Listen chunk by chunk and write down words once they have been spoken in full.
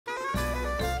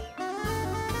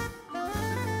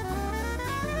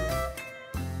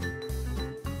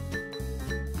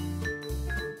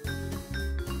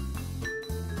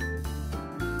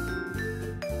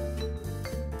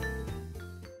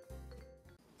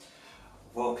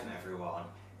Welcome everyone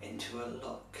into a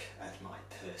look at my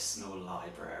personal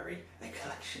library, a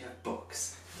collection of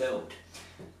books filled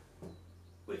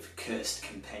with cursed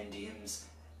compendiums,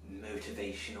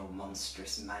 motivational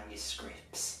monstrous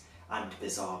manuscripts and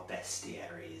bizarre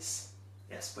bestiaries.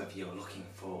 Yes, whether you're looking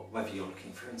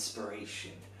for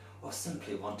inspiration or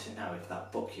simply want to know if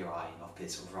that book you're eyeing up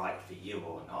is right for you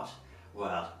or not,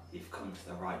 well, you've come to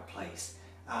the right place,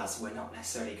 as we're not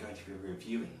necessarily going to be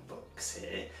reviewing books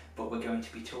here, but we're going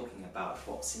to be talking about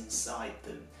what's inside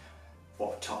them,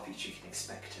 what topics you can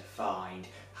expect to find,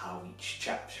 how each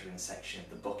chapter and section of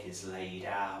the book is laid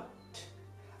out,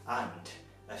 and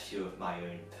a few of my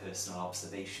own personal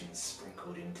observations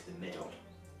sprinkled into the middle.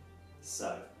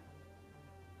 So,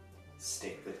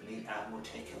 stick with me and we'll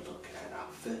take a look at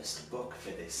our first book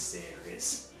for this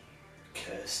series,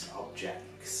 Cursed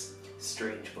Objects.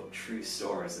 Strange but True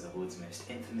Stories of the World's Most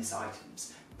Infamous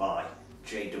Items by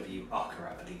J.W. Ocker,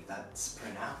 I believe that's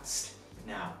pronounced.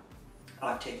 Now,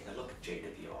 I've taken a look at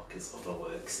J.W. Ocker's other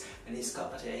works and he's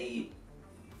got a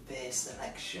fair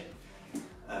selection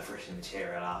of written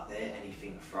material out there,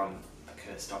 anything from the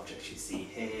cursed objects you see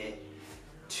here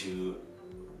to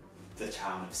the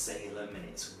town of Salem and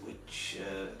its witch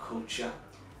culture,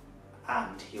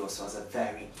 and he also has a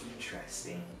very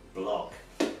interesting blog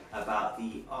about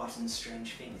the odd and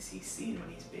strange things he's seen when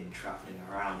he's been travelling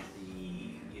around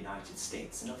the United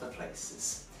States and other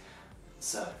places.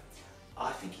 So,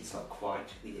 I think he's got quite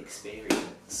the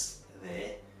experience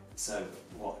there. So,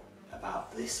 what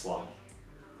about this one?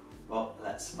 Well,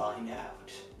 let's find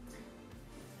out.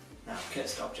 Now,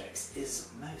 Cursed Objects is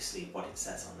mostly what it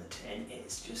says on the tin.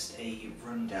 It's just a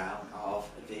rundown of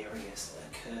various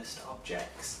cursed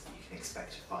objects you can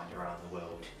expect to find around the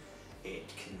world.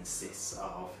 It consists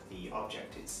of the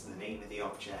object, it's the name of the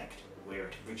object, where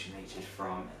it originated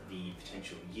from, the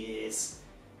potential years,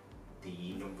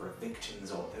 the number of victims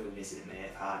or owners it may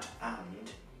have had,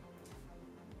 and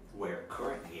where it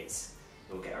currently is.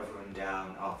 We'll get a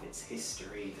rundown of its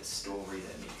history, the story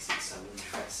that makes it so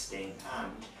interesting,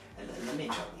 and a little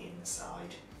image on the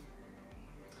inside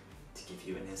to give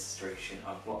you an illustration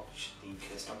of what the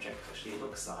cursed object actually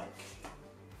looks like.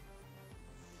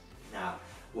 Now,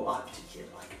 what I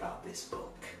particularly like about this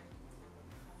book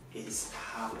is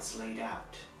how it's laid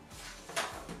out.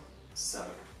 So,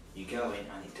 you go in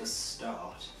and it does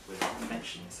start with, I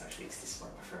mentioned this actually because this is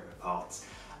one of my favourite parts.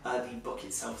 The book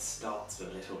itself starts with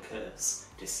a little curse.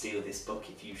 To steal this book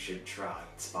if you should try,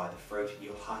 it's by the throat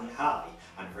you'll hang high,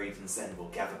 and ravens then will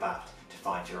gather about to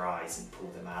find your eyes and pull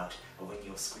them out. And when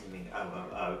you're screaming, oh,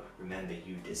 oh, oh, remember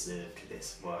you deserved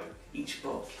this woe. Each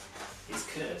book is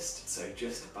cursed, so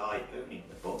just by owning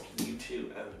the book, you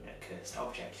too own a cursed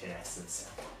object in essence.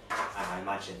 And I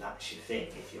imagine that's your thing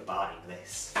if you're buying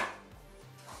this.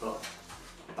 But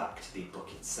back to the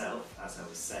book itself, as I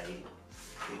was saying,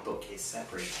 the book is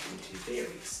separated into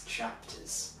various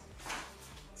chapters,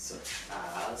 such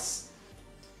as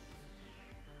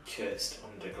Cursed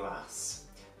Under Glass,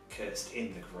 Cursed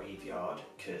in the Graveyard,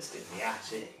 Cursed in the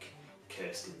Attic,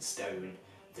 Cursed in Stone,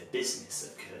 The Business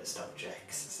of Cursed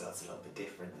Objects, so that's a little bit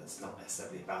different. That's not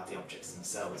necessarily about the objects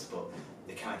themselves, but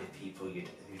the kind of people who'd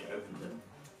own them,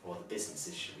 or the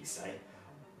businesses should we say.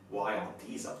 Why aren't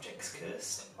these objects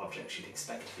cursed? Objects you'd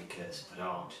expect to be cursed but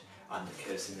aren't. And the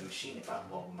Curse in the Machine about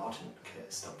more modern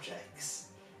cursed objects.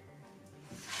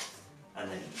 And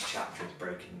then each chapter is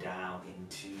broken down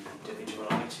into individual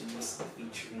items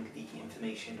featuring the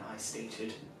information I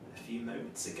stated a few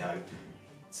moments ago.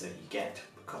 So you get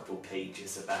a couple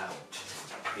pages about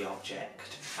the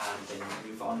object and then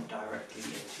you move on directly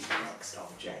into the next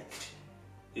object.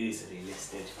 Easily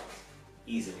listed,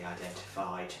 easily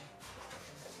identified,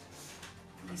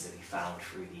 easily found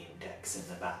through the index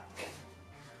in the back.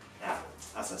 Now,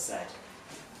 as I said,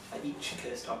 each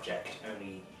cursed object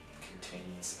only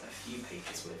contains a few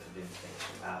pages worth of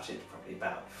information about it, probably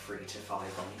about 3 to 5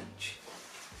 on each.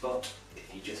 But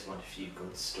if you just want a few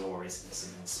good stories and some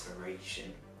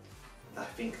inspiration, I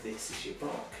think this is your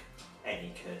book.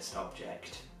 Any cursed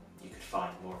object you could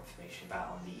find more information about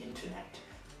on the internet,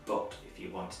 but if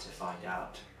you wanted to find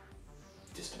out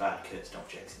just about cursed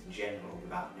objects in general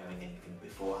without knowing anything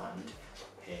beforehand,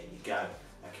 here you go,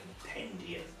 a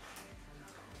compendium.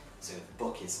 So the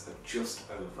book is just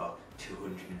over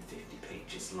 250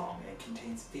 pages long and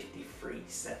contains 53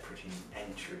 separate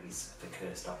entries for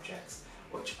cursed objects,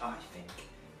 which I think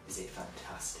is a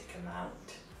fantastic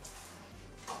amount.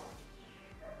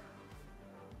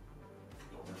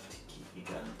 Enough to keep you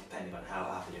going, depending on how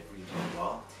avid a reader you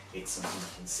are. It's something you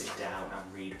can sit down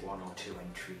and read 1 or 2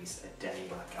 entries a day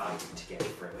like I did to get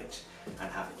through it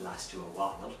and have it last you a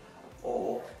while.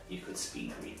 Or you could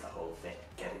speed read the whole thing,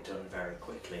 get it done very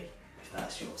quickly. simply, if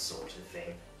that's your sort of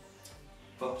thing.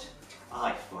 But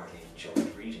I thoroughly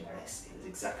enjoyed reading this. It was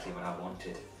exactly what I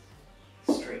wanted.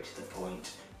 Straight to the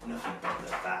point, nothing but the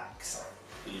facts,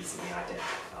 easily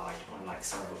identified, unlike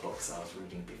some of the books I was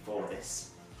reading before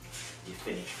this. You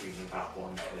finish reading about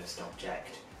one cursed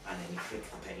object, and then you flick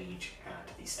the page, and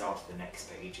at the start of the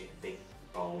next page, in big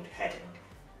bold heading,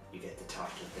 you get the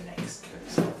title of the next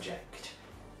cursed object.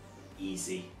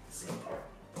 Easy, simple,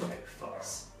 no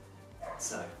fuss.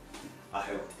 So, I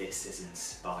hope this has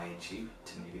inspired you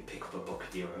to maybe pick up a book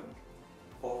of your own,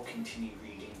 or continue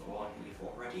reading one you've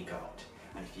already got.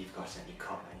 And if you've got any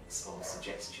comments or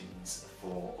suggestions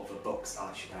for other books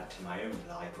I should add to my own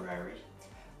library,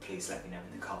 please let me know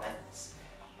in the comments.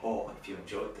 Or if you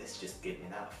enjoyed this, just give me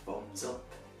that thumbs up.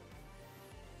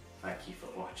 Thank you for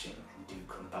watching, and do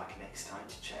come back next time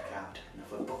to check out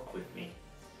another book with me.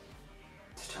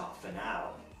 Ta-ta for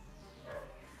now.